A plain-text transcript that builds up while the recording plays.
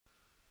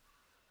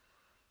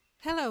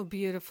Hello,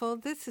 beautiful.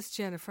 This is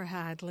Jennifer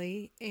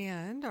Hadley,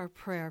 and our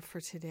prayer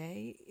for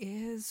today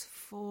is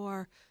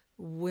for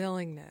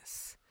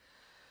willingness.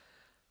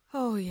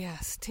 Oh,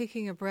 yes,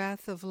 taking a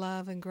breath of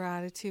love and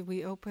gratitude,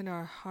 we open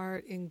our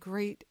heart in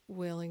great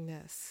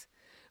willingness.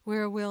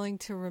 We're willing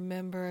to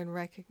remember and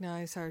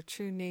recognize our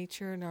true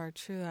nature and our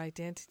true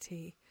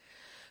identity.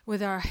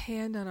 With our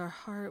hand on our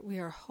heart, we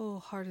are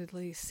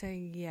wholeheartedly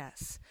saying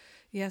yes.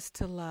 Yes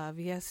to love,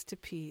 yes to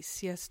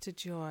peace, yes to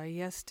joy,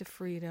 yes to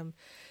freedom,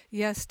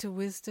 yes to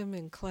wisdom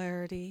and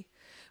clarity.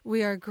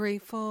 We are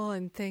grateful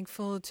and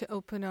thankful to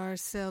open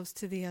ourselves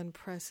to the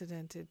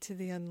unprecedented, to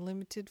the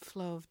unlimited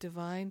flow of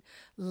divine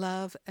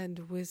love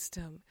and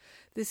wisdom.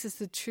 This is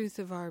the truth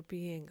of our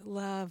being,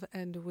 love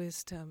and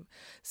wisdom.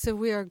 So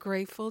we are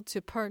grateful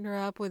to partner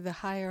up with the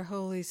higher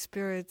Holy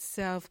Spirit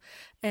self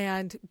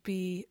and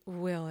be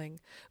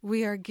willing.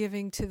 We are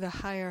giving to the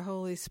higher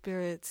Holy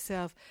Spirit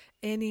self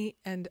any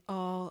and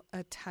all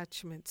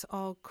attachments,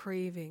 all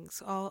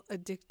cravings, all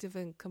addictive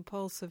and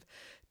compulsive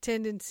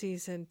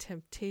tendencies and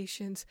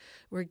temptations.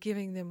 We're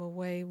giving them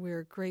away.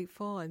 We're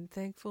grateful and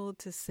thankful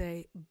to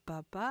say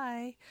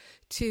bye-bye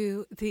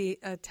to the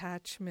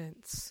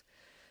attachments.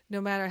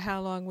 No matter how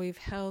long we've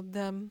held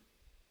them,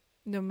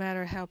 no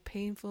matter how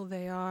painful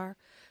they are,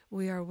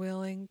 we are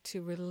willing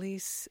to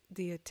release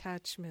the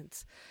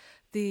attachments.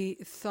 The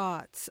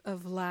thoughts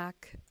of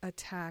lack,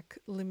 attack,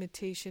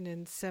 limitation,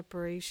 and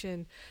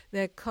separation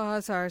that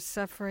cause our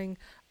suffering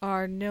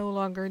are no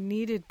longer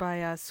needed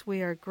by us.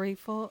 We are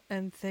grateful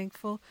and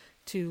thankful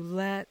to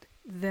let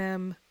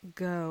them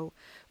go.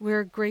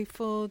 We're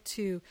grateful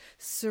to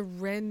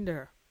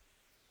surrender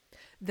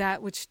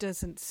that which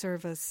doesn't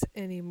serve us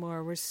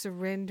anymore. We're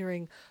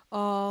surrendering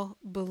all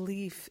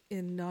belief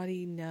in not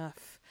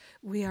enough.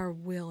 We are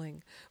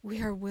willing.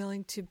 We are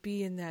willing to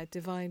be in that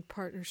divine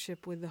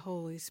partnership with the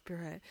Holy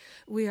Spirit.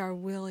 We are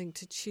willing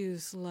to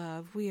choose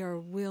love. We are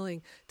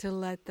willing to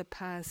let the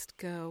past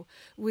go.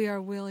 We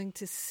are willing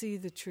to see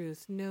the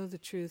truth, know the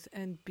truth,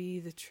 and be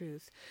the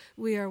truth.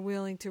 We are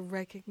willing to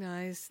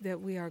recognize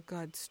that we are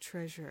God's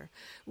treasure.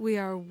 We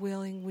are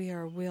willing, we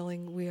are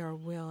willing, we are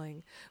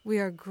willing. We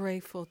are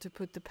grateful to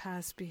put the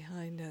past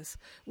behind us.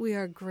 We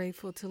are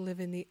grateful to live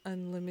in the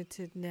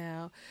unlimited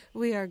now.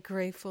 We are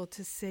grateful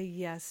to say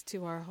yes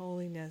to our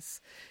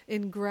holiness.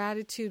 In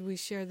gratitude, we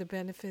share the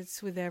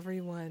benefits with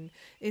everyone.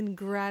 In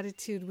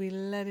gratitude, we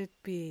let it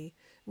be.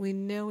 We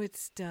know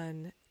it's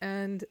done,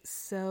 and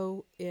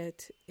so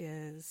it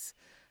is.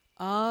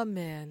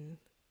 Amen.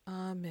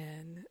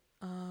 Amen.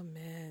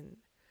 Amen.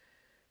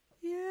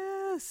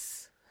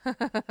 Yes.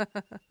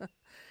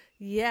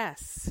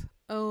 Yes.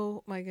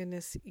 Oh my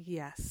goodness,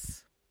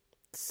 yes.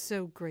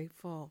 So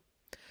grateful.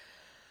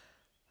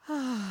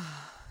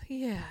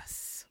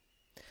 Yes.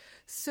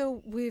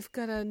 So we've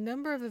got a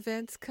number of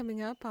events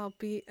coming up. I'll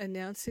be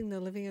announcing the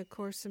Living A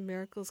Course in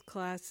Miracles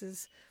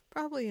classes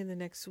probably in the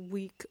next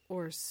week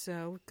or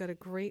so. We've got a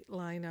great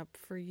lineup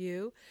for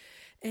you.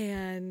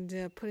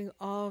 And putting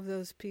all of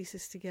those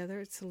pieces together,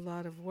 it's a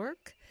lot of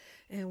work.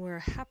 And we're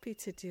happy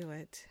to do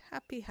it.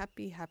 Happy,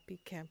 happy, happy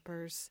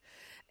campers.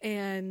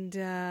 And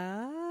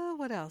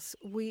what else?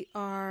 We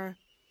are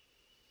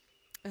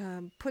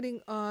putting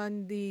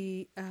on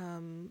the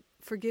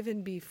Forgive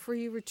and Be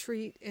Free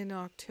retreat in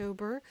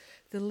October,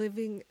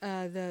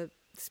 the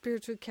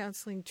Spiritual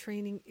Counseling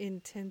Training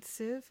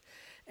Intensive,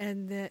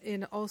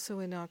 and also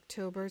in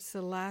October. It's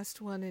the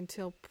last one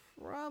until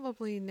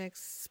probably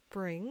next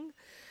spring.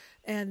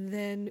 And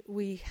then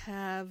we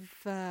have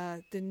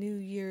the New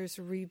Year's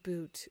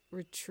Reboot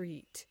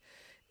retreat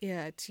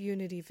at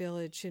Unity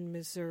Village in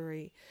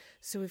Missouri.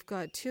 So we've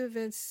got 2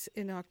 events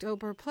in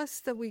October, plus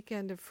the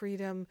Weekend of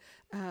Freedom,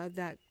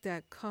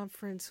 that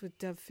conference with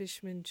Dove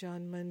Fishman,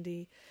 John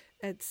Mundy,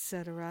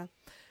 etc.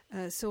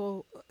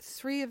 So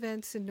 3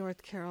 events in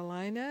North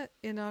Carolina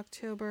in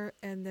October,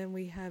 and then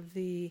we have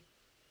the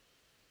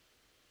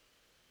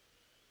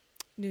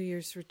New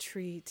Year's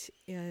retreat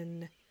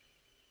in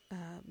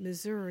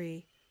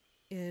Missouri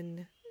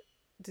in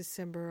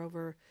December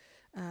over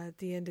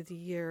the end of the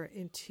year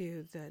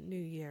into the New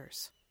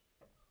Year's.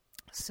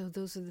 So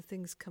those are the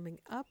things coming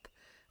up.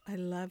 I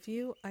love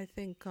you. I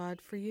thank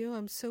God for you.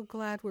 I'm so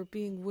glad we're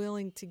being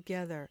willing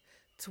together.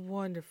 It's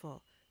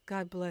wonderful.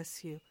 God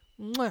bless you.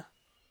 Mwah.